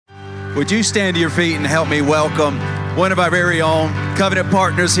Would you stand to your feet and help me welcome one of our very own covenant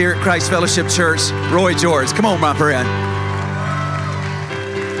partners here at Christ Fellowship Church, Roy George. Come on, my friend.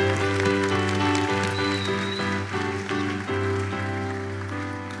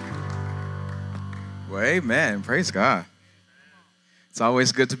 Well, amen. Praise God. It's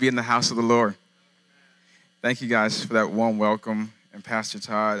always good to be in the house of the Lord. Thank you guys for that warm welcome. And Pastor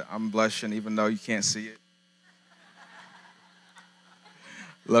Todd, I'm blushing even though you can't see it.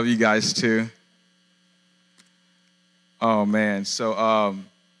 Love you guys too. Oh man, so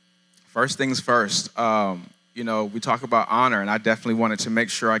first things first, we talk about honor, and I definitely wanted to make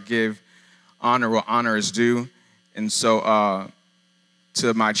sure I give honor where honor is due. And so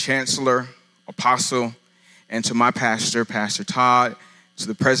to my chancellor, apostle, and to my pastor, Pastor Todd, to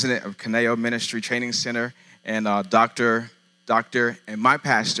the president of Kaneo Ministry Training Center, and doctor, and my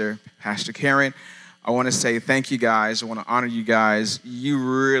pastor, Pastor Karen, I want to say thank you guys. I want to honor you guys. You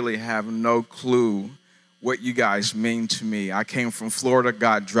really have no clue what you guys mean to me. I came from Florida.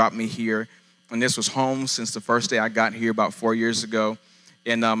 God dropped me here, and this was home since the first day I got here about 4 years ago.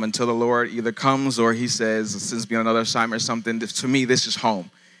 And until the Lord either comes or he says, sends me on another assignment or something, to me, this is home.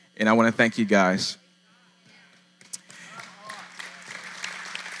 And I want to thank you guys.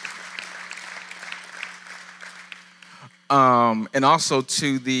 And also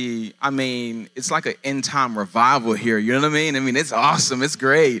to it's like an end time revival here. You know what I mean? It's awesome. It's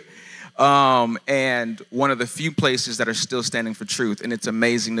great. And one of the few places that are still standing for truth, and it's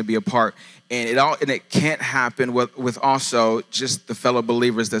amazing to be a part. And it can't happen with also just the fellow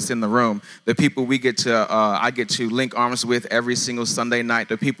believers that's in the room, the people we get to, I get to link arms with every single Sunday night,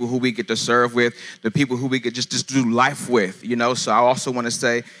 the people who we get to serve with, the people who we get just do life with, So I also want to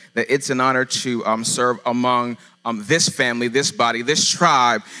say that it's an honor to serve among this family, this body, this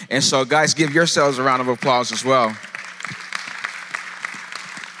tribe. And so guys, give yourselves a round of applause as well.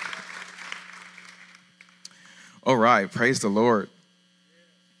 All right, praise the Lord.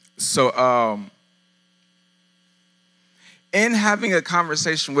 So, in having a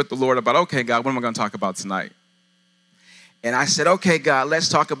conversation with the Lord about, okay, God, what am I going to talk about tonight? And I said, okay, God, let's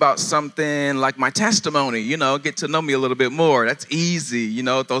talk about something like my testimony, get to know me a little bit more. That's easy,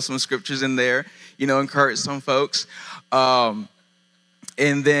 throw some scriptures in there, encourage some folks.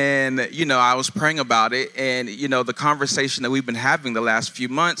 And then, I was praying about it, and, the conversation that we've been having the last few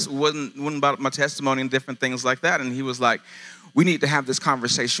months wasn't about my testimony and different things like that. And he was like, we need to have this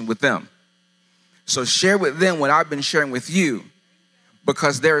conversation with them. So share with them what I've been sharing with you,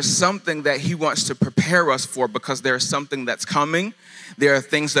 because there is something that he wants to prepare us for, because there is something that's coming. There are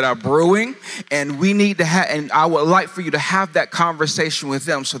things that are brewing, and we need to have, and I would like for you to have that conversation with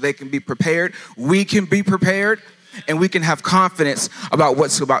them so they can be prepared. We can be prepared. And we can have confidence about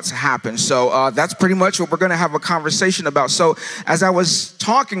what's about to happen. So that's pretty much what we're going to have a conversation about. So as I was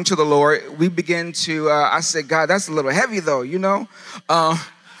talking to the Lord, we began to, I said, God, that's a little heavy though,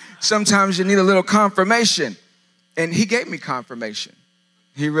 Sometimes you need a little confirmation. And he gave me confirmation.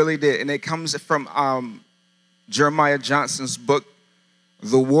 He really did. And it comes from Jeremiah Johnson's book,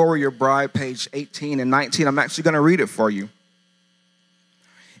 The Warrior Bride, page 18 and 19. I'm actually going to read it for you.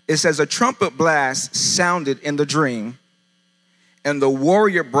 It says, a trumpet blast sounded in the dream, and the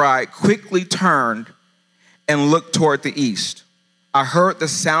warrior bride quickly turned and looked toward the east. I heard the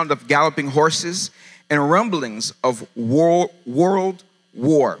sound of galloping horses and rumblings of world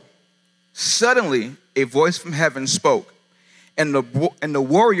war. Suddenly, a voice from heaven spoke, and the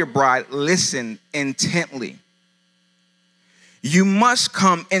warrior bride listened intently. You must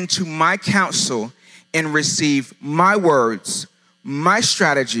come into my counsel and receive my words, my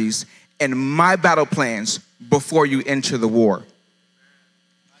strategies, and my battle plans before you enter the war.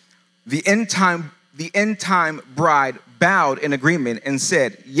 The end time bride bowed in agreement and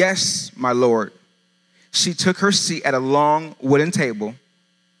said, yes, my Lord. She took her seat at a long wooden table.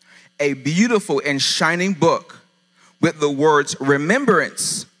 A beautiful and shining book with the words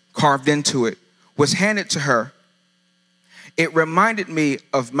remembrance carved into it was handed to her. It reminded me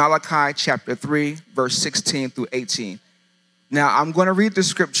of Malachi chapter 3, verse 16 through 18. Now, I'm going to read the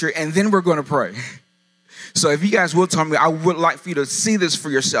scripture, and then we're going to pray. So if you guys will tell me, I would like for you to see this for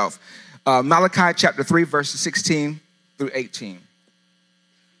yourself. Malachi chapter 3, verses 16 through 18.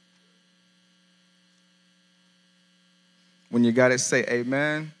 When you got it, say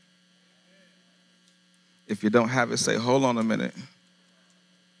amen. If you don't have it, say, hold on a minute.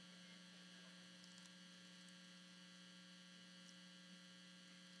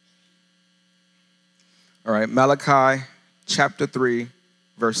 All right, Malachi chapter 3,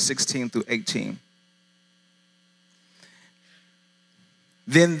 verse 16 through 18.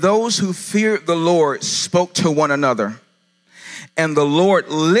 Then those who feared the Lord spoke to one another And the Lord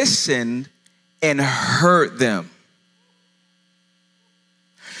listened and heard them.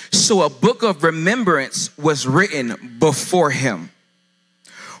 So a book of remembrance was written before him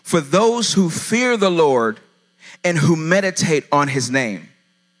for those who fear the Lord and who meditate on his name.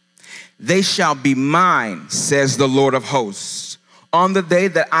 They shall be mine, says the Lord of hosts, on the day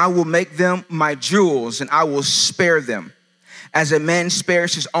that I will make them my jewels, and I will spare them, as a man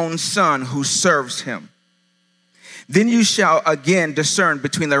spares his own son who serves him. Then you shall again discern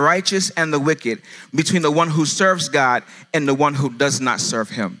between the righteous and the wicked, between the one who serves God and the one who does not serve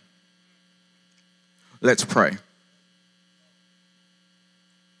him. Let's pray.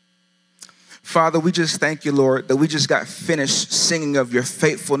 Father, we just thank you, Lord, that we just got finished singing of your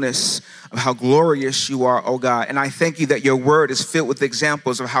faithfulness, of how glorious you are, oh God. And I thank you that your word is filled with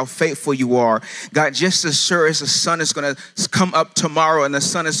examples of how faithful you are. God, just as sure as the sun is going to come up tomorrow and the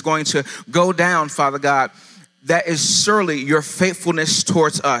sun is going to go down, Father God, that is surely your faithfulness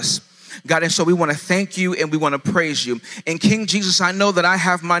towards us. God, and so we want to thank you and we want to praise you. And King Jesus, I know that I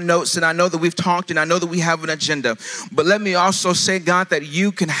have my notes and I know that we've talked and I know that we have an agenda. But let me also say, God, that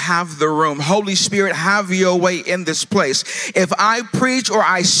you can have the room. Holy Spirit, have your way in this place. If I preach or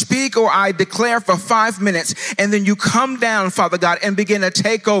I speak or I declare for 5 minutes and then you come down, Father God, and begin to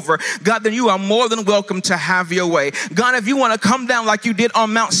take over, God, then you are more than welcome to have your way. God, if you want to come down like you did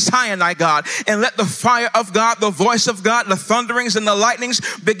on Mount Sinai, God, and let the fire of God, the voice of God, the thunderings and the lightnings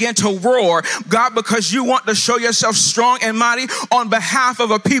begin to roar, God, because you want to show yourself strong and mighty on behalf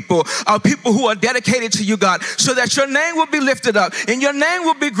of a people who are dedicated to you, God, so that your name will be lifted up and your name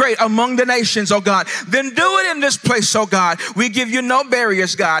will be great among the nations, oh God. Then do it in this place, oh God. We give you no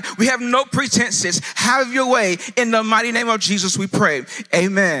barriers, God. We have no pretenses. Have your way. In the mighty name of Jesus, we pray.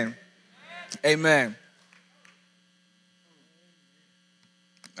 Amen. Amen.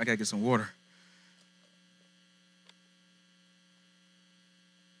 I gotta get some water.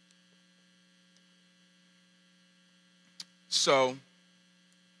 So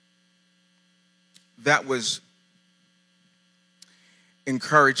that was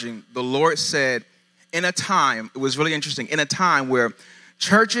encouraging. The Lord said, in a time, it was really interesting, in a time where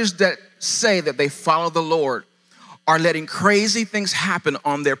churches that say that they follow the Lord are letting crazy things happen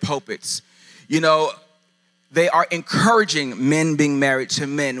on their pulpits. You know, they are encouraging men being married to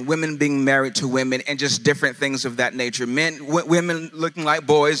men, women being married to women, and just different things of that nature. Women looking like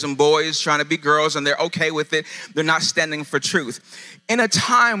boys and boys trying to be girls, and they're okay with it. They're not standing for truth. In a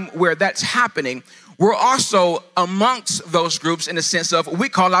time where that's happening, we're also amongst those groups in the sense of we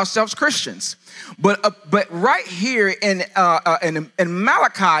call ourselves Christians. But right here in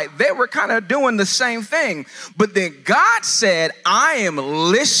Malachi, they were kind of doing the same thing. But then God said, I am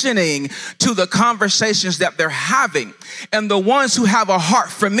listening to the conversations that they're having. And the ones who have a heart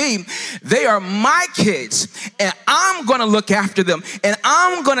for me, they are my kids. And I'm going to look after them. And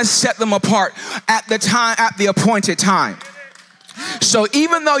I'm going to set them apart at the appointed time. So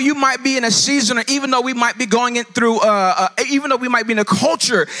even though you might be in a season, or even though we might be going in through, even though we might be in a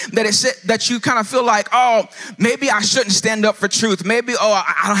culture that you kind of feel like, oh, maybe I shouldn't stand up for truth. Maybe,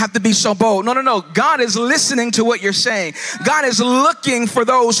 I don't have to be so bold. No. God is listening to what you're saying. God is looking for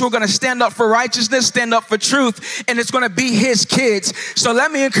those who are going to stand up for righteousness, stand up for truth, and it's going to be his kids. So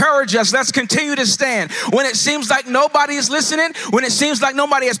let me encourage us. Let's continue to stand. When it seems like nobody is listening, when it seems like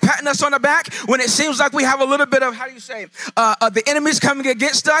nobody is patting us on the back, when it seems like we have a little bit of, the enemies coming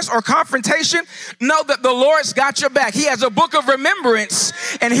against us or confrontation, know that the Lord's got your back. He has a book of remembrance,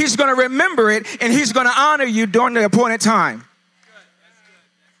 and he's going to remember it, and he's going to honor you during the appointed time.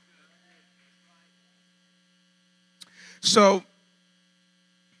 So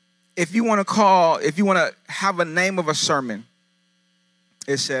if you want to have a name of a sermon,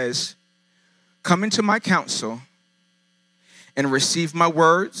 it says, come into my counsel and receive my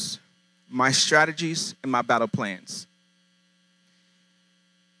words, my strategies, and my battle plans.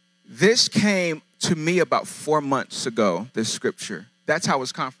 This came to me about 4 months ago, this scripture. That's how it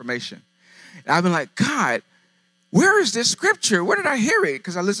was confirmation. And I've been like, God, where is this scripture? Where did I hear it?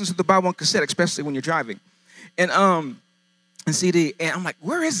 Because I listen to the Bible on cassette, especially when you're driving. And CD. And I'm like,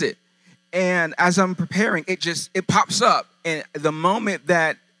 where is it? And as I'm preparing, it pops up. And the moment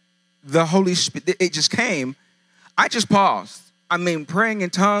that the Holy Spirit, it just came, I just paused. I mean, praying in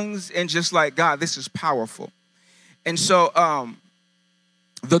tongues and just like, God, this is powerful. And so,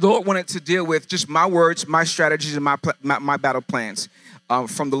 the Lord wanted to deal with just my words, my strategies, and my battle plans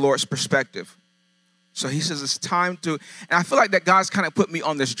from the Lord's perspective. So he says it's time to, and I feel like that God's kind of put me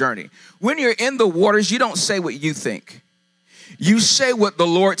on this journey. When you're in the waters, you don't say what you think. You say what the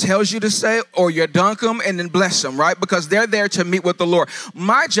Lord tells you to say, or you dunk them and then bless them, right? Because they're there to meet with the Lord.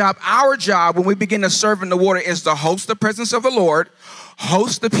 My job, our job, when we begin to serve in the water is to host the presence of the Lord,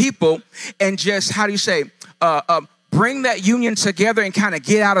 host the people, and just, bring that union together and kind of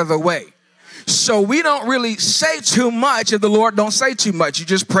get out of the way. So we don't really say too much if the Lord don't say too much. You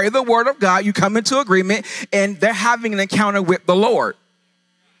just pray the word of God, you come into agreement, and they're having an encounter with the Lord.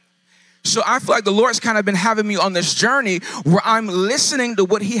 So I feel like the Lord's kind of been having me on this journey where I'm listening to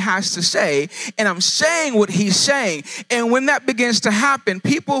what he has to say, and I'm saying what he's saying. And when that begins to happen,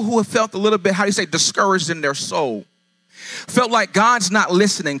 people who have felt a little bit, discouraged in their soul, felt like God's not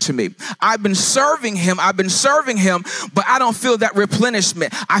listening to me. I've been serving him, but I don't feel that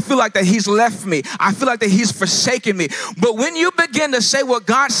replenishment. I feel like that he's left me. I feel like that he's forsaken me. But when you begin to say what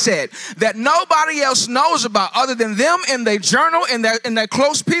God said, that nobody else knows about other than them in their journal and their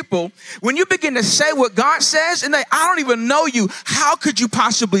close people, when you begin to say what God says, and I don't even know you, how could you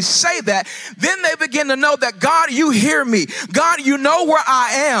possibly say that? Then they begin to know that, God, you hear me. God, you know where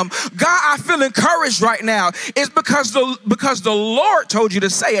I am. God, I feel encouraged right now. It's because the Lord told you to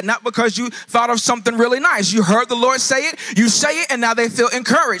say it, not because you thought of something really nice. You heard the Lord say it, you say it, and now they feel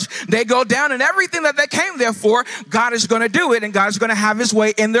encouraged. They go down, and everything that they came there for, God is going to do it, and God is going to have his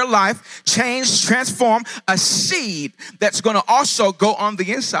way in their life, change, transform a seed that's going to also go on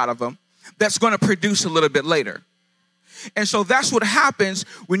the inside of them, that's going to produce a little bit later. And so that's what happens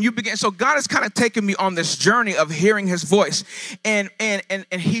when you begin. So God has kind of taken me on this journey of hearing his voice. And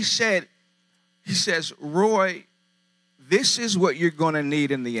he says, Roy, this is what you're going to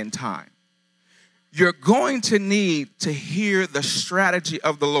need in the end time. You're going to need to hear the strategy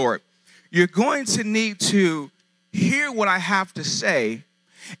of the Lord. You're going to need to hear what I have to say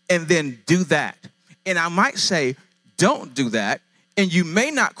and then do that. And I might say, don't do that. And you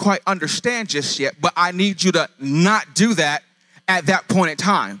may not quite understand just yet, but I need you to not do that at that point in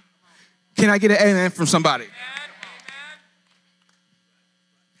time. Can I get an amen from somebody?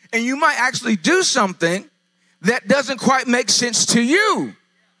 And you might actually do something that doesn't quite make sense to you,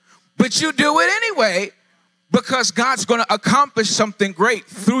 but you do it anyway because God's going to accomplish something great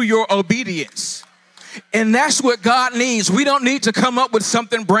through your obedience. And that's what God needs. We don't need to come up with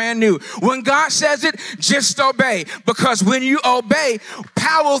something brand new. When God says it, just obey, because when you obey,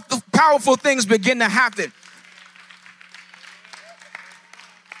 powerful things begin to happen.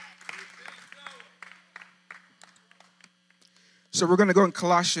 So we're going to go in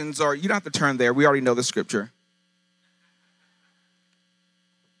Colossians, or you don't have to turn there. We already know the scripture.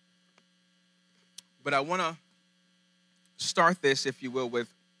 But I want to start this, if you will, with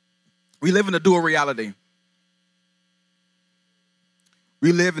we live in a dual reality.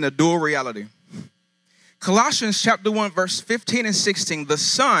 We live in a dual reality. Colossians chapter 1, verse 15 and 16. The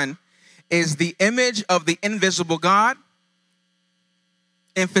Son is the image of the invisible God.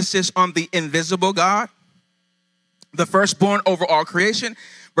 Emphasis on the invisible God. The firstborn over all creation.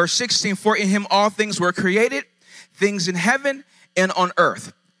 Verse 16, for in him all things were created, things in heaven and on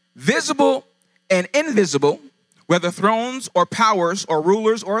earth, visible and invisible, whether thrones or powers or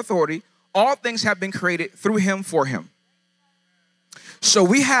rulers or authority, all things have been created through him, for him. So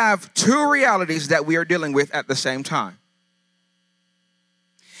we have two realities that we are dealing with at the same time.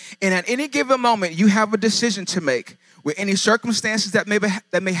 And at any given moment, you have a decision to make with any circumstances that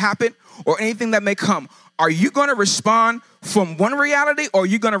may happen or anything that may come. Are you going to respond from one reality, or are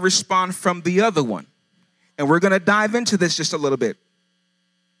you going to respond from the other one? And we're going to dive into this just a little bit.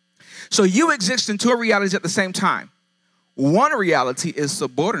 So you exist in two realities at the same time. One reality is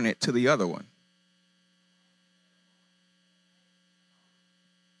subordinate to the other one.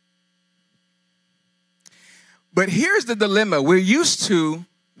 But here's the dilemma. We're used to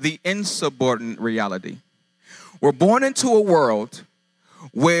the insubordinate reality. We're born into a world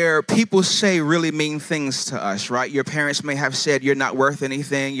where people say really mean things to us, right? Your parents may have said you're not worth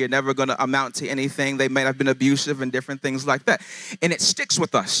anything, you're never going to amount to anything. They may have been abusive and different things like that. And it sticks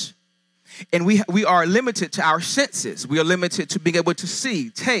with us. And we are limited to our senses. We are limited to being able to see,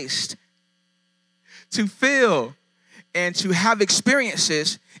 taste, to feel, and to have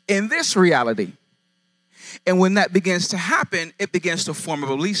experiences in this reality. And when that begins to happen, it begins to form a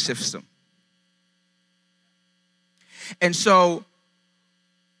belief system. And so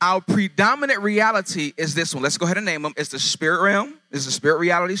our predominant reality is this one. Let's go ahead and name them. It's the spirit realm. It's the spirit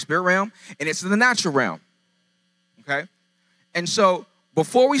reality, spirit realm, and it's the natural realm. Okay? And so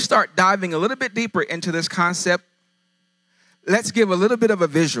before we start diving a little bit deeper into this concept, let's give a little bit of a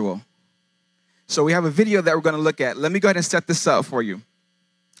visual. So we have a video that we're going to look at. Let me go ahead and set this up for you.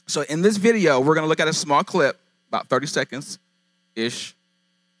 So in this video, we're going to look at a small clip, about 30 seconds-ish.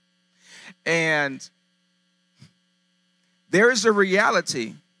 And There is a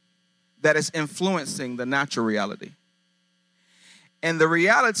reality that is influencing the natural reality. And the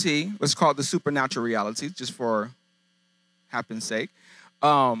reality, let's call it the supernatural reality, just for happen's sake,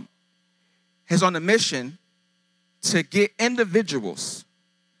 is on a mission to get individuals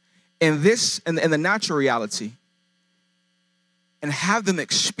in the natural reality and have them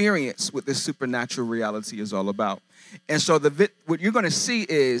experience what this supernatural reality is all about. And so what you're going to see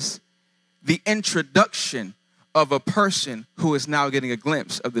is the introduction of a person who is now getting a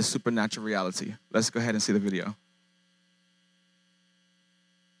glimpse of this supernatural reality. Let's go ahead and see the video.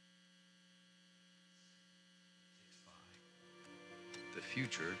 The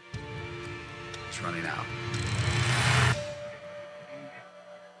future is running out.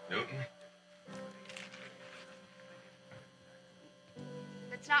 Newton?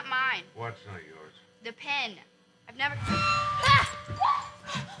 That's not mine. What's not yours? The pen. I've never...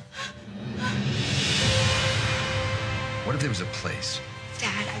 What if there was a place,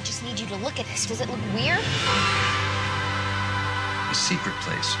 Dad, I just need you to look at this. Does it look weird? a secret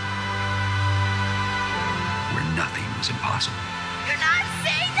place, where nothing was impossible? You're not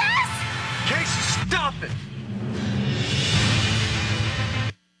seeing this? Casey, stop it!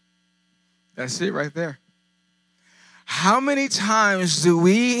 That's it right there. How many times do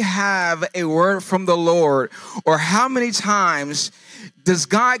we have a word from the Lord, or how many times does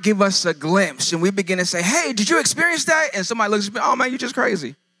God give us a glimpse and we begin to say, hey, did you experience that? And somebody looks at me, oh man, you're just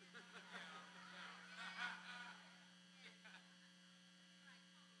crazy.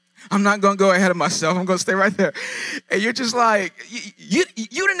 I'm not going to go ahead of myself. I'm going to stay right there. And you're just like, you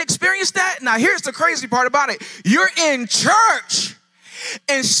didn't experience that? Now, here's the crazy part about it. You're in church.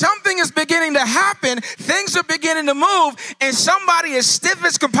 And something is beginning to happen. Things are beginning to move. And somebody as stiff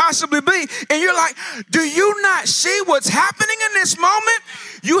as can possibly be. And you're like, do you not see what's happening in this moment?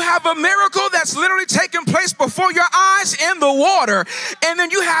 You have a miracle that's literally taking place before your eyes in the water. And then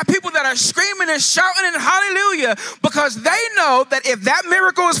you have people that are screaming and shouting and hallelujah because they know that if that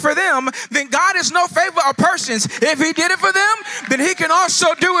miracle is for them, then God is no favor of persons. If he did it for them, then he can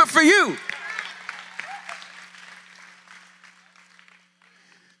also do it for you.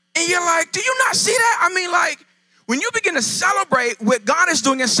 And you're like, do you not see that? I mean, like, when you begin to celebrate what God is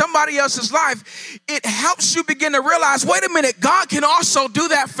doing in somebody else's life, it helps you begin to realize, wait a minute, God can also do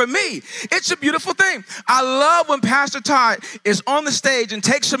that for me. It's a beautiful thing. I love when Pastor Todd is on the stage and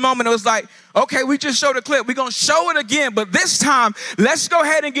takes a moment and was like, okay, we just showed a clip. We're going to show it again. But this time, let's go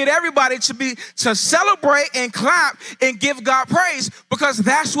ahead and get everybody to celebrate and clap and give God praise, because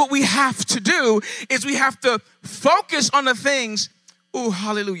that's what we have to do, is we have to focus on the things. Oh,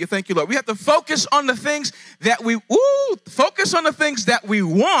 hallelujah. Thank you, Lord. We have to focus on the things that we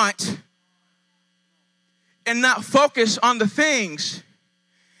want and not focus on the things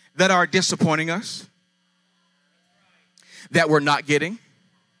that are disappointing us, that we're not getting.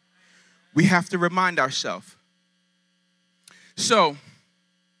 We have to remind ourselves. So,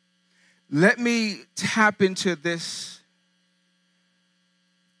 let me tap into this.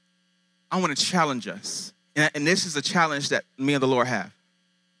 I want to challenge us. And this is a challenge that me and the Lord have.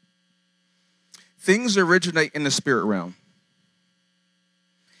 Things originate in the spirit realm,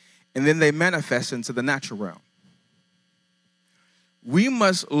 and then they manifest into the natural realm. We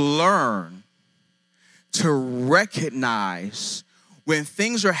must learn to recognize when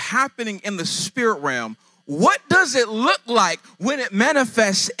things are happening in the spirit realm. What does it look like when it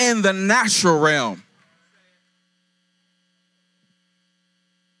manifests in the natural realm?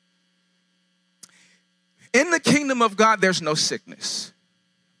 In the kingdom of God, there's no sickness.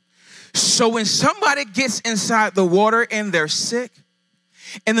 So when somebody gets inside the water and they're sick,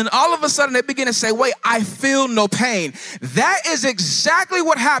 and then all of a sudden they begin to say, wait, I feel no pain. That is exactly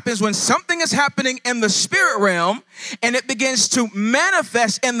what happens when something is happening in the spirit realm and it begins to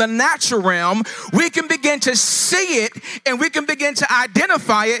manifest in the natural realm. We can begin to see it and we can begin to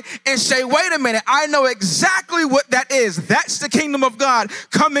identify it and say, wait a minute, I know exactly what that is. That's the kingdom of God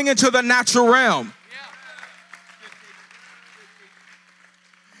coming into the natural realm.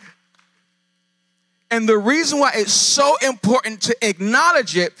 And the reason why it's so important to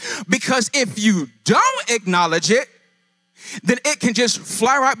acknowledge it, because if you don't acknowledge it, then it can just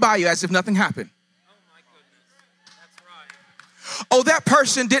fly right by you as if nothing happened. Oh my goodness. That's right. Oh, that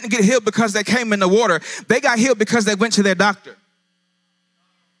person didn't get healed because they came in the water. They got healed because they went to their doctor.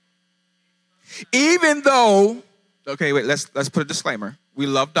 Even though, okay, wait, let's put a disclaimer. We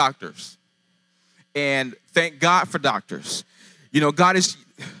love doctors. And thank God for doctors. You know, God is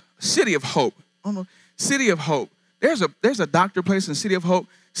City of Hope. Oh no. City of Hope. There's a doctor place in City of Hope.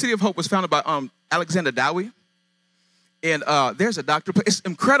 City of Hope was founded by Alexander Dowie. And there's a doctor. It's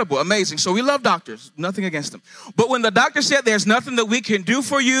incredible, amazing. So we love doctors, nothing against them. But when the doctor said there's nothing that we can do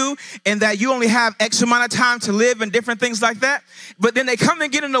for you and that you only have X amount of time to live and different things like that, but then they come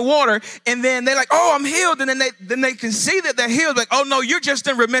and get in the water and then they're like, oh, I'm healed. And then they can see that they're healed. Like, oh, no, you're just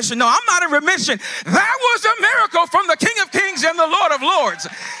in remission. No, I'm not in remission. That was a miracle from the King of Kings and the Lord of Lords.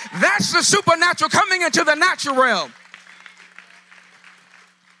 That's the supernatural coming into the natural realm.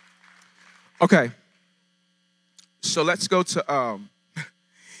 Okay. So let's go to,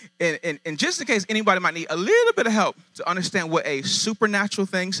 and just in case anybody might need a little bit of help to understand what a supernatural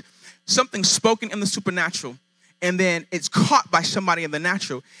things, something spoken in the supernatural, and then it's caught by somebody in the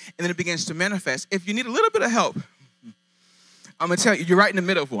natural, and then it begins to manifest. If you need a little bit of help, I'm going to tell you, you're right in the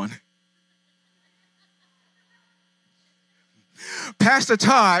middle of one. Pastor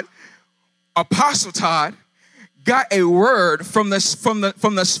Todd, Apostle Todd, got a word from the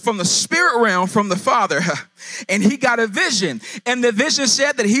spirit realm from the Father, and he got a vision, and the vision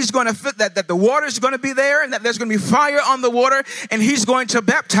said that he's going to fit that the water is going to be there, and that there's going to be fire on the water, and he's going to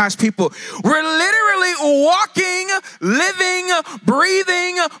baptize people. We're literally walking, living,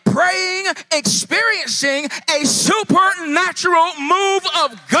 breathing, praying, experiencing a supernatural move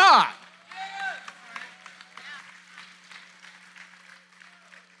of God.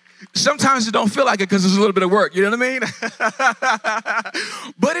 Sometimes it don't feel like it because it's a little bit of work. You know what I mean?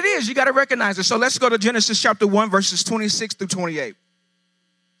 But it is. You got to recognize it. So let's go to Genesis chapter 1, verses 26 through 28.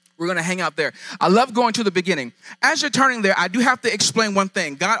 We're going to hang out there. I love going to the beginning. As you're turning there, I do have to explain one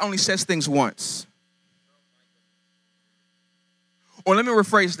thing. God only says things once. Or let me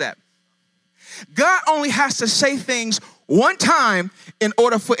rephrase that. God only has to say things one time in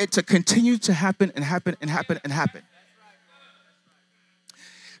order for it to continue to happen and happen and happen and happen.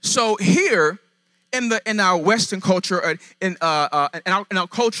 So here in our Western culture, in our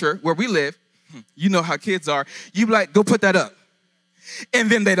culture where we live, you know how kids are. You be like, go put that up, and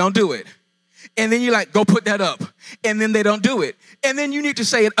then they don't do it. And then you're like, go put that up, and then they don't do it. And then you need to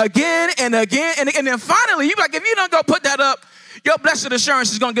say it again and again, and then finally you be like, if you don't go put that up, your blessed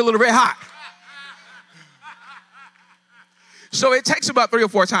assurance is gonna get a little red hot. So it takes about 3 or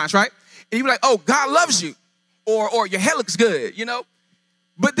 4 times, right? And you be like, oh, God loves you, or your hair looks good, you know.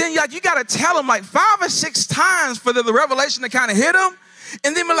 But then you got to tell them like 5 or 6 times for the revelation to kind of hit them.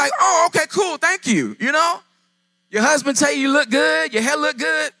 And then be like, oh, okay, cool, thank you, you know. Your husband tell you look good, your hair look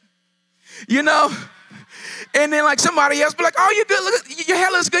good, you know. And then like somebody else be like, oh, you good, look, your hair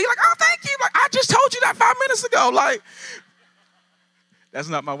looks good. You're like, oh, thank you. Like, I just told you that 5 minutes ago. Like, that's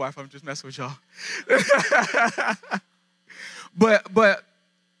not my wife, I'm just messing with y'all. But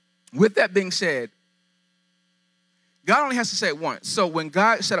with that being said, God only has to say it once. So when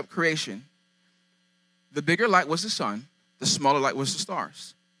God set up creation, the bigger light was the sun, the smaller light was the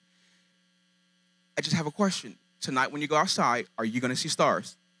stars. I just have a question. Tonight when you go outside, are you going to see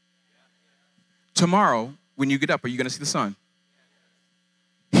stars? Tomorrow, when you get up, are you going to see the sun?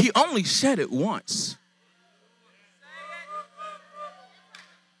 He only said it once.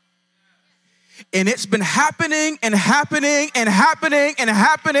 And it's been happening and happening and happening and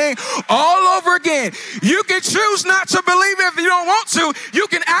happening all over again. You can choose not to believe it if you don't want to. You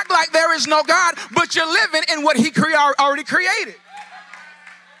can act like there is no God, but you're living in what he already created.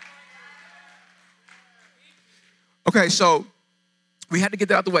 Okay, so we had to get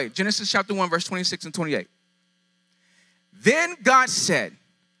that out of the way. Genesis chapter 1, verse 26 and 28. Then God said,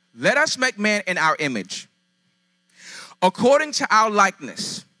 let us make man in our image, according to our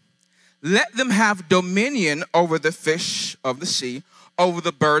likeness. Let them have dominion over the fish of the sea, over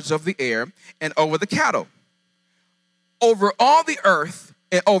the birds of the air, and over the cattle, over all the earth,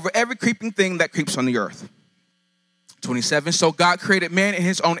 and over every creeping thing that creeps on the earth. 27, so God created man in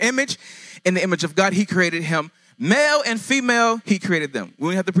his own image. In the image of God, he created him. Male and female, he created them. We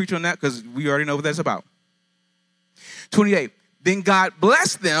don't have to preach on that because we already know what that's about. 28, then God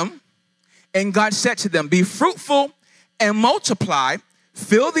blessed them, and God said to them, be fruitful and multiply,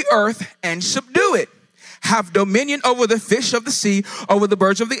 fill the earth and subdue it. Have dominion over the fish of the sea, over the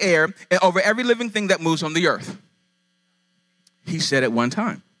birds of the air, and over every living thing that moves on the earth. He said it one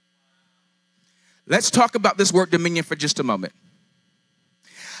time. Let's talk about this word dominion for just a moment.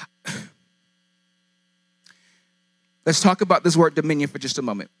 Let's talk about this word dominion for just a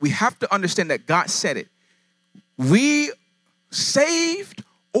moment. We have to understand that God said it. We, saved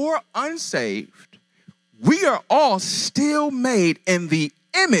or unsaved, we are all still made in the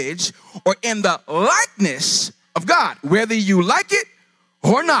image or in the likeness of God, whether you like it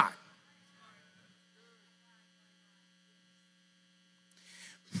or not.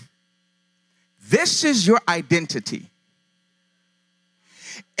 This is your identity.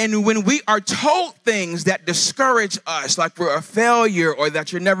 And when we are told things that discourage us, like we're a failure or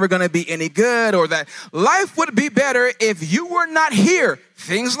that you're never going to be any good or that life would be better if you were not here,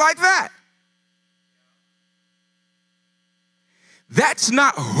 things like that. That's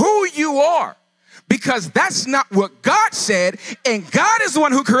not who you are, because that's not what God said, and God is the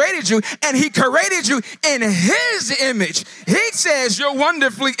one who created you, and he created you in his image. He says you're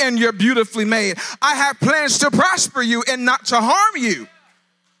wonderfully and you're beautifully made. I have plans to prosper you and not to harm you.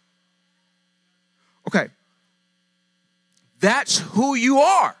 Okay. That's who you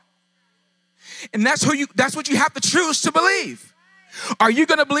are. And that's what you have to choose to believe. Are you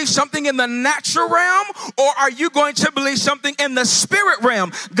going to believe something in the natural realm, or are you going to believe something in the spirit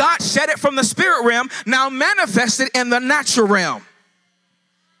realm? God said it from the spirit realm, now manifest it in the natural realm.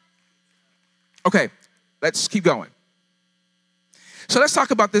 Okay, let's keep going. So let's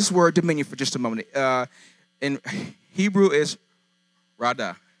talk about this word dominion for just a moment. In Hebrew is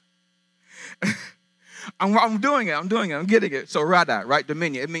rada. I'm doing it, I'm getting it. So rada, right,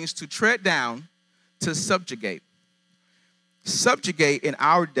 dominion. It means to tread down, to subjugate. Subjugate in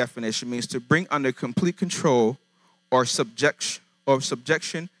our definition means to bring under complete control or subjection,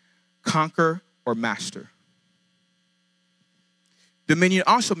 conquer, or master. Dominion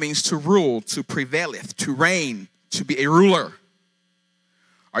also means to rule, to prevaileth, to reign, to be a ruler.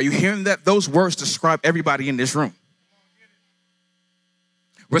 Are you hearing that? Those words describe everybody in this room.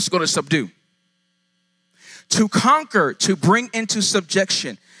 We're going to subdue. To conquer, to bring into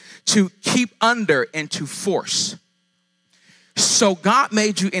subjection, to keep under, and to force. So God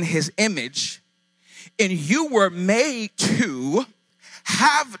made you in his image, and you were made to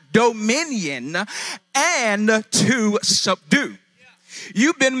have dominion and to subdue.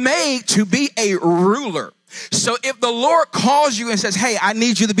 You've been made to be a ruler. So if the Lord calls you and says, hey, I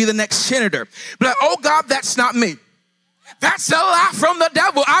need you to be the next senator, be like, oh God, that's not me. That's a lie from the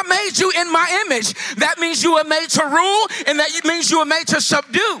devil. I made you in my image. That means you were made to rule, and that means you were made to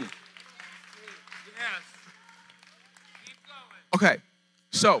subdue. Okay,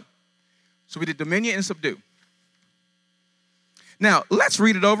 so we did dominion and subdue. Now, let's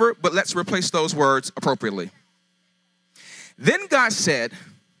read it over, but let's replace those words appropriately. Then God said,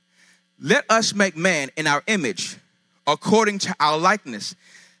 let us make man in our image, according to our likeness.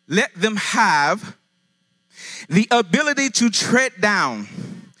 Let them have the ability to tread down,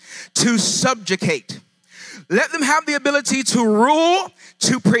 to subjugate. Let them have the ability to rule,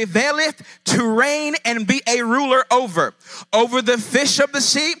 to prevaileth, to reign, and be a ruler over the fish of the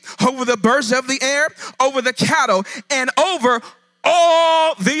sea, over the birds of the air, over the cattle, and over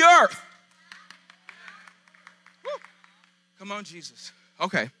all the earth. Woo. Come on, Jesus.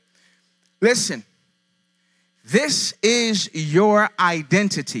 Okay. Listen. This is your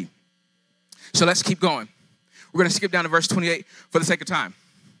identity. So let's keep going. We're going to skip down to verse 28 for the sake of time.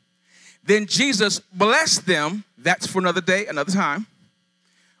 Then Jesus blessed them. That's for another day, another time.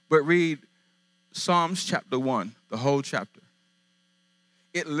 But read Psalms chapter 1, the whole chapter.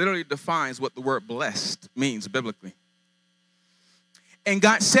 It literally defines what the word blessed means biblically. And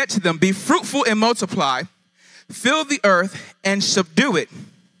God said to them, be fruitful and multiply, fill the earth and subdue it,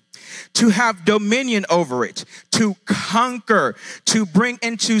 to have dominion over it, to conquer, to bring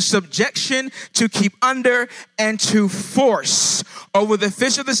into subjection, to keep under, and to force over the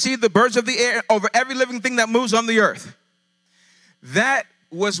fish of the sea, the birds of the air, over every living thing that moves on the earth. That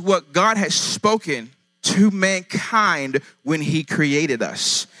was what God has spoken to mankind when he created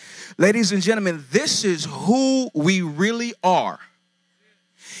us. Ladies and gentlemen, this is who we really are.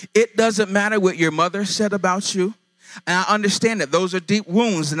 It doesn't matter what your mother said about you. And I understand that those are deep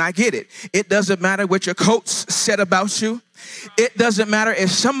wounds, and I get it. It doesn't matter what your coach said about you. It doesn't matter if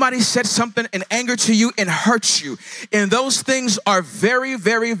somebody said something in anger to you and hurts you. And those things are very,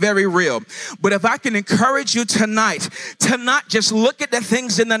 very, very real. But if I can encourage you tonight to not just look at the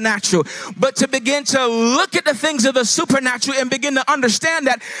things in the natural, but to begin to look at the things of the supernatural and begin to understand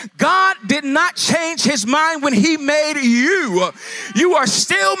that God did not change his mind when he made you. You are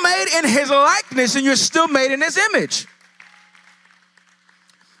still made in his likeness, and you're still made in his image.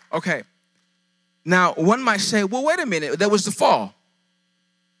 Okay. Now, one might say, well, wait a minute, that was the fall.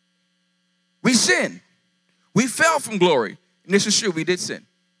 We sinned. We fell from glory. And this is true, we did sin.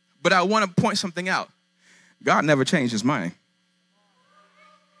 But I want to point something out. God never changed his mind.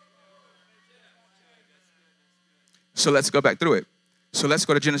 So let's go back through it. So let's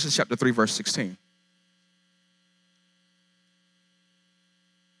go to Genesis chapter 3, verse 16.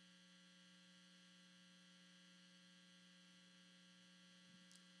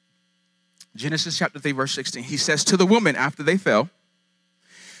 Genesis chapter 3, verse 16. He says to the woman after they fell,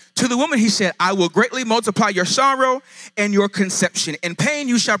 To the woman he said, I will greatly multiply your sorrow and your conception. In pain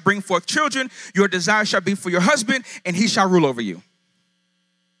you shall bring forth children. Your desire shall be for your husband, and he shall rule over you.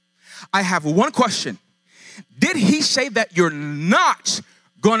 I have one question. Did he say that you're not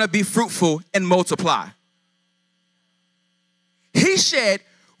going to be fruitful and multiply? He said,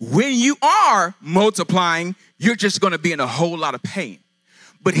 when you are multiplying, you're just going to be in a whole lot of pain.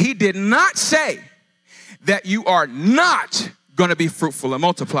 But he did not say that you are not going to be fruitful and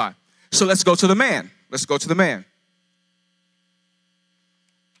multiply. So let's go to the man. Let's go to the man.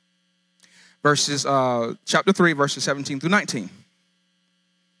 Chapter 3, verses 17 through 19.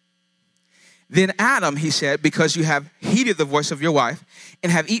 Then Adam, he said, because you have heeded the voice of your wife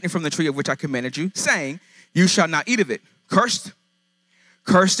and have eaten from the tree of which I commanded you, saying, you shall not eat of it. Cursed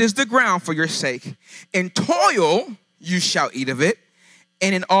is the ground for your sake. In toil you shall eat of it,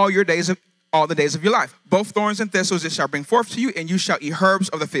 and in all the days of your life. Both thorns and thistles it shall bring forth to you, and you shall eat herbs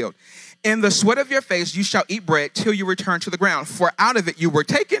of the field. In the sweat of your face you shall eat bread till you return to the ground. For out of it you were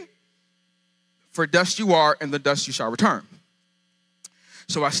taken, for dust you are, and the dust you shall return.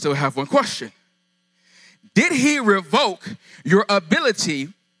 So I still have one question. Did he revoke your ability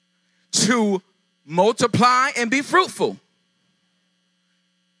to multiply and be fruitful?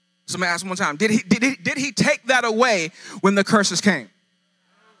 Somebody ask one time. Did he take that away when the curses came?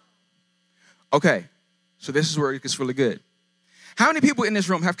 Okay, so this is where it gets really good. How many people in this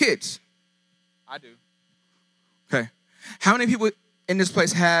room have kids? I do. Okay. How many people in this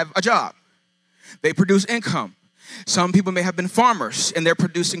place have a job? They produce income. Some people may have been farmers and they're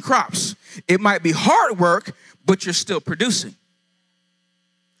producing crops. It might be hard work, but you're still producing.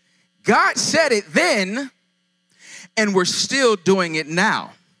 God said it then, and we're still doing it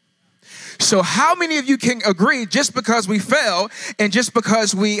now. So how many of you can agree just because we fell and just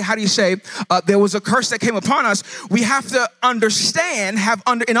because there was a curse that came upon us, we have to understand,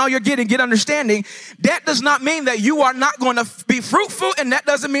 in all you're getting, get understanding. That does not mean that you are not going to be fruitful, and that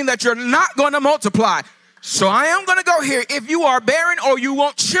doesn't mean that you're not going to multiply. So I am going to go here. If you are barren or you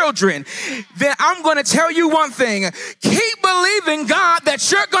want children, then I'm going to tell you one thing. Keep believing God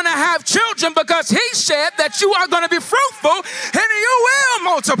that you're going to have children, because he said that you are going to be fruitful and you will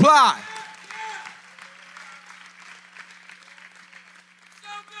multiply.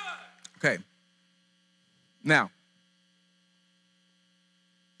 Okay. Now,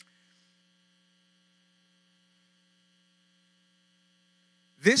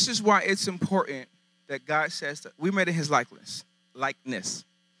 this is why it's important that God says that we made in his likeness.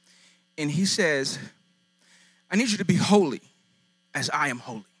 And he says, I need you to be holy as I am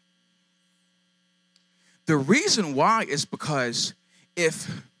holy. The reason why is because if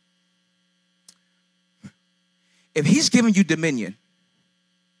he's giving you dominion,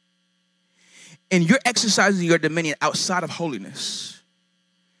 and you're exercising your dominion outside of holiness,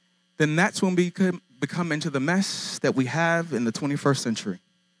 then that's when we could become into the mess that we have in the 21st century.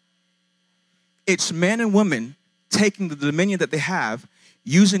 It's men and women taking the dominion that they have,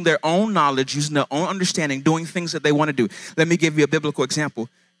 using their own knowledge, using their own understanding, doing things that they want to do. Let me give you a biblical example.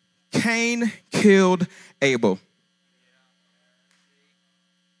 Cain killed Abel.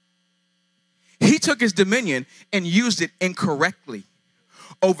 He took his dominion and used it incorrectly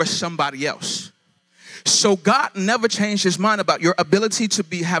over somebody else. So God never changed his mind about your ability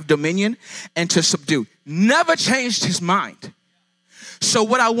to have dominion and to subdue. Never changed his mind. So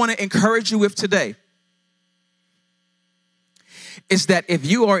what I want to encourage you with today is that if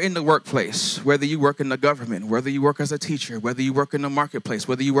you are in the workplace, whether you work in the government, whether you work as a teacher, whether you work in the marketplace,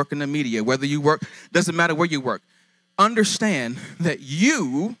 whether you work in the media, whether you work, doesn't matter where you work, understand that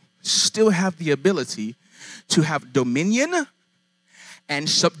you still have the ability to have dominion and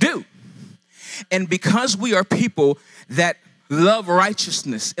subdue. And because we are people that love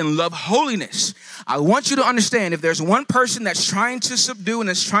righteousness and love holiness, I want you to understand, if there's one person that's trying to subdue and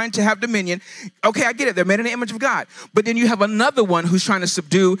is trying to have dominion, okay, I get it. They're made in the image of God. But then you have another one who's trying to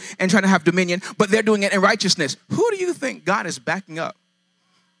subdue and trying to have dominion, but they're doing it in righteousness. Who do you think God is backing up?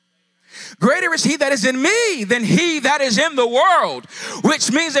 Greater is he that is in me than he that is in the world. Which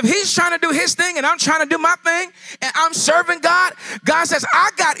means if he's trying to do his thing and I'm trying to do my thing and I'm serving God, God says,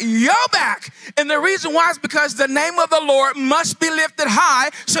 I got your back. And the reason why is because the name of the Lord must be lifted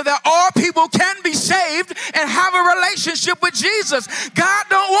high so that all people can be saved and have a relationship with Jesus. God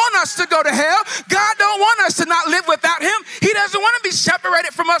don't want us to go to hell. God don't want us to not live without him. He doesn't want to be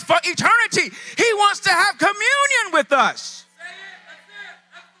separated from us for eternity. He wants to have communion with us.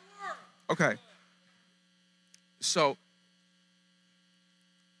 Okay, so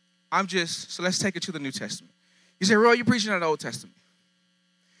let's take it to the New Testament. You say, Roy, you're preaching out of the Old Testament.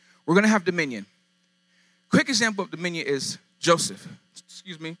 We're going to have dominion. Quick example of dominion is Joshua.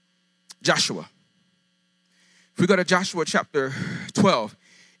 If we go to Joshua chapter 12,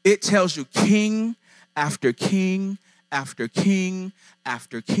 it tells you king after king after king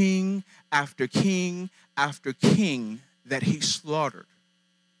after king after king after king that he slaughtered.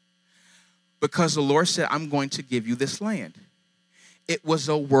 Because the Lord said, I'm going to give you this land. It was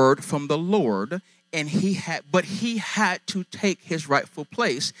a word from the Lord, and he had to take his rightful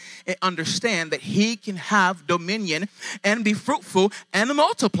place and understand that he can have dominion and be fruitful and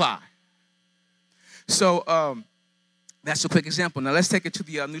multiply. So that's a quick example. Now let's take it to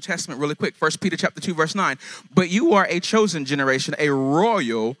the New Testament really quick. 1 Peter chapter 2, verse 9. But you are a chosen generation, a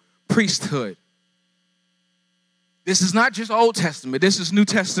royal priesthood. This is not just Old Testament. This is New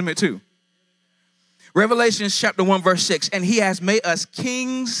Testament too. Revelation chapter 1, verse 6. And he has made us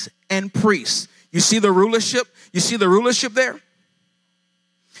kings and priests. You see the rulership? You see the rulership there?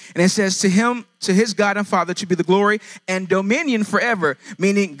 And it says, to him, to his God and Father, to be the glory and dominion forever.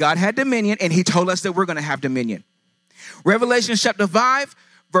 Meaning God had dominion, and he told us that we're going to have dominion. Revelation chapter 5,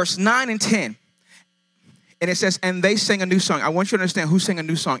 verse 9 and 10. And it says, and they sang a new song. I want you to understand who sang a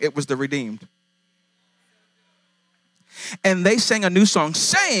new song. It was the redeemed. And they sang a new song,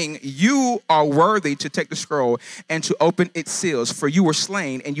 saying, you are worthy to take the scroll and to open its seals, for you were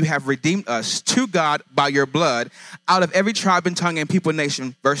slain, and you have redeemed us to God by your blood out of every tribe and tongue and people and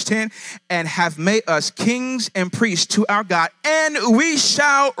nation. Verse 10, and have made us kings and priests to our God, and we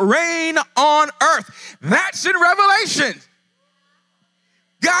shall reign on earth. That's in Revelation.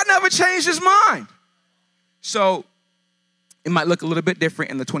 God never changed his mind. So it might look a little bit different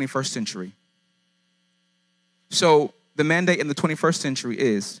in the 21st century. So the mandate in the 21st century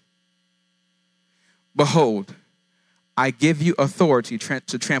is, behold, I give you authority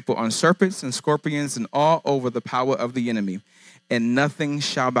to trample on serpents and scorpions and all over the power of the enemy, and nothing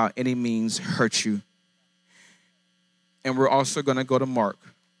shall by any means hurt you. And we're also going to go to Mark.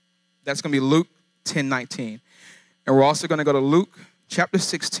 That's going to be Luke 10:19. And we're also going to go to Luke chapter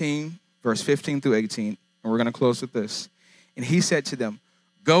 16, verse 15 through 18. And we're going to close with this. And he said to them,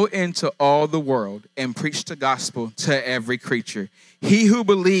 go into all the world and preach the gospel to every creature. He who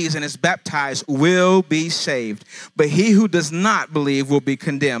believes and is baptized will be saved, but he who does not believe will be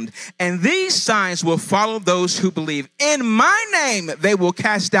condemned. And these signs will follow those who believe. In my name, they will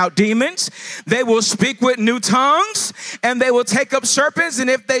cast out demons. They will speak with new tongues, and they will take up serpents. And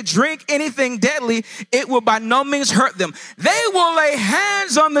if they drink anything deadly, it will by no means hurt them. They will lay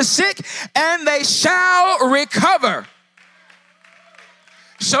hands on the sick, and they shall recover.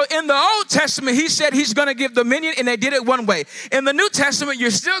 So in the Old Testament, he said he's going to give dominion, and they did it one way. In the New Testament, you're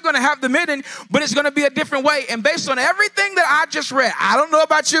still going to have dominion, but it's going to be a different way. And based on everything that I just read, I don't know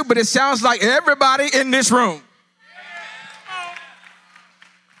about you, but it sounds like everybody in this room.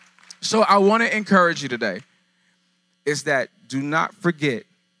 So I want to encourage you today is that do not forget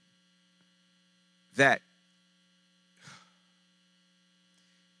that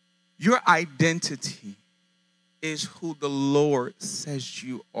your identity is who the Lord says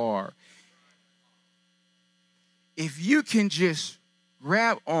you are. If you can just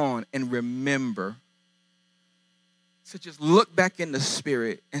grab on and remember to just look back in the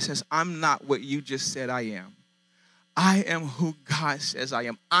spirit and says, I'm not what you just said I am. I am who God says I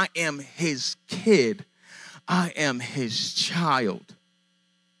am. I am his kid. I am his child.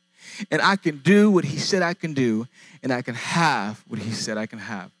 And I can do what he said I can do, and I can have what he said I can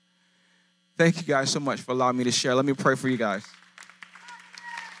have. Thank you guys so much for allowing me to share. Let me pray for you guys.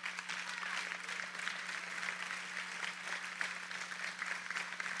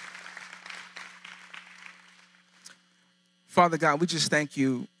 Father God, we just thank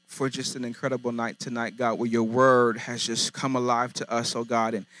you for just an incredible night tonight, God, where your word has just come alive to us, oh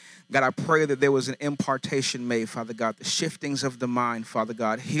God. And God, I pray that there was an impartation made, Father God, the shiftings of the mind, Father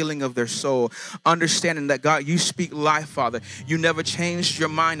God, healing of their soul, understanding that, God, you speak life, Father. You never changed your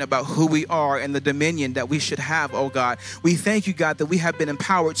mind about who we are and the dominion that we should have, oh God. We thank you, God, that we have been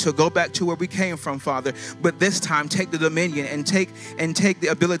empowered to go back to where we came from, Father, but this time take the dominion and take the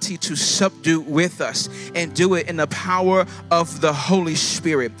ability to subdue with us and do it in the power of the Holy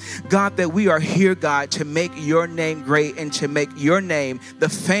Spirit. God, that we are here, God, to make your name great and to make your name, the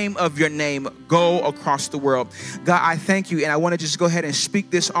fame of your name, go across the world. God, I thank you, and I want to just go ahead and speak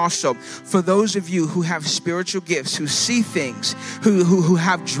this also for those of you who have spiritual gifts, who see things, who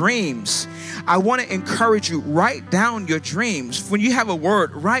have dreams. I want to encourage you, write down your dreams. When you have a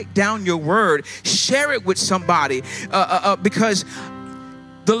word, write down your word, share it with somebody, because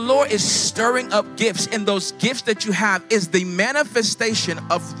the Lord is stirring up gifts, and those gifts that you have is the manifestation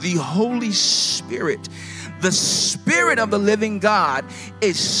of the Holy Spirit. The Spirit of the living God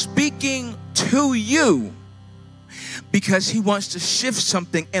is speaking to you because he wants to shift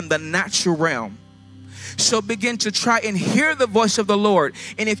something in the natural realm. So begin to try and hear the voice of the Lord.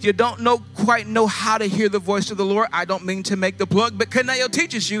 And if you don't quite know how to hear the voice of the Lord, I don't mean to make the plug, but Kaneo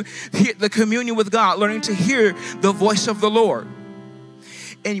teaches you the communion with God, learning to hear the voice of the Lord.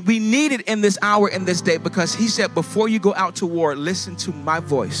 And we need it in this hour, in this day, because he said, before you go out to war, listen to my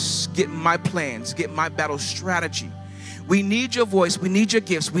voice, get my plans, get my battle strategy. We need your voice. We need your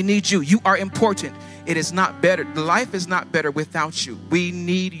gifts. We need you. You are important. It is not better. Life is not better without you. We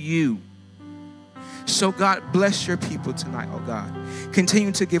need you. So God, bless your people tonight, oh God.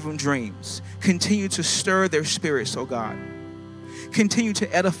 Continue to give them dreams. Continue to stir their spirits, oh God. Continue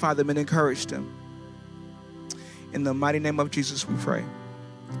to edify them and encourage them. In the mighty name of Jesus we pray.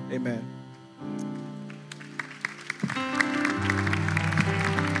 Amen.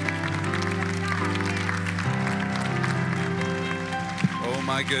 Oh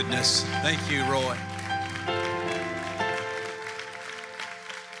my goodness. Thank you, Roy.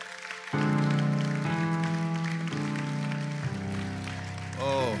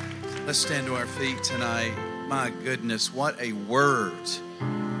 Oh, let's stand to our feet tonight. My goodness, what a word.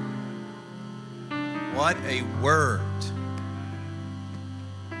 What a word.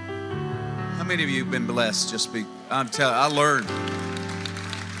 How many of you have been blessed? I learned.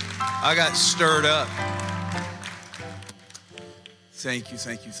 I got stirred up. Thank you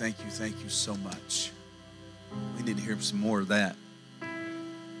so much. We need to hear some more of that.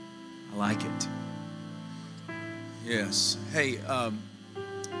 I like it. Yes. Hey,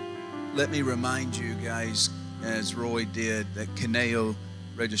 let me remind you guys, as Roy did, that Kaneo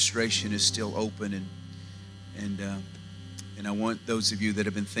registration is still open, and I want those of you that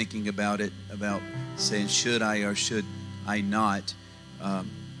have been thinking about it, about saying, should I or should I not?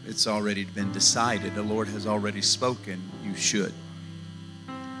 It's already been decided. The Lord has already spoken. You should.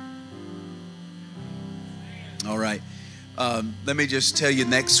 All right. Let me just tell you,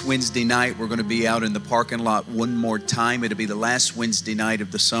 next Wednesday night, we're going to be out in the parking lot one more time. It'll be the last Wednesday night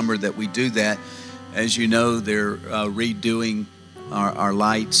of the summer that we do that. As you know, they're redoing our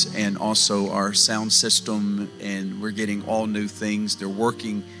lights and also our sound system, and we're getting all new things. They're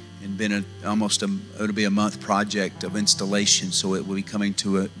working and been it'll be a month project of installation, so it will be coming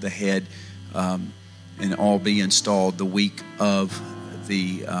to the head and all be installed the week of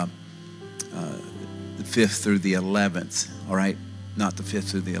the 5th through the 11th, all right? Not the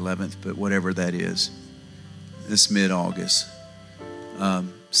 5th through the 11th, but whatever that is. This mid-August,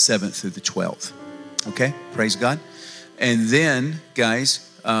 7th through the 12th, okay? Praise God. And then,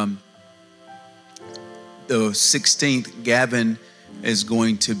 guys, the 16th, Gavin is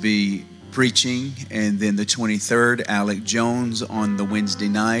going to be preaching, and then the 23rd, Alec Jones on the Wednesday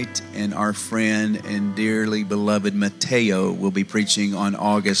night, and our friend and dearly beloved Mateo will be preaching on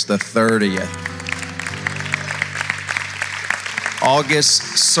August the 30th. August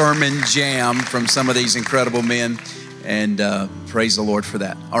sermon jam from some of these incredible men, and praise the Lord for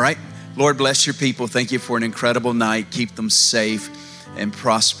that. All right, Lord, bless your people. Thank you for an incredible night. Keep them safe and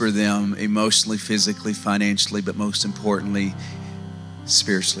prosper them emotionally, physically, financially, but most importantly,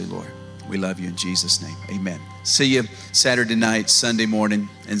 spiritually, Lord. We love you in Jesus' name. Amen. See you Saturday night, Sunday morning,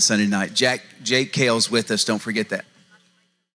 and Sunday night. Jake Kale's with us. Don't forget that.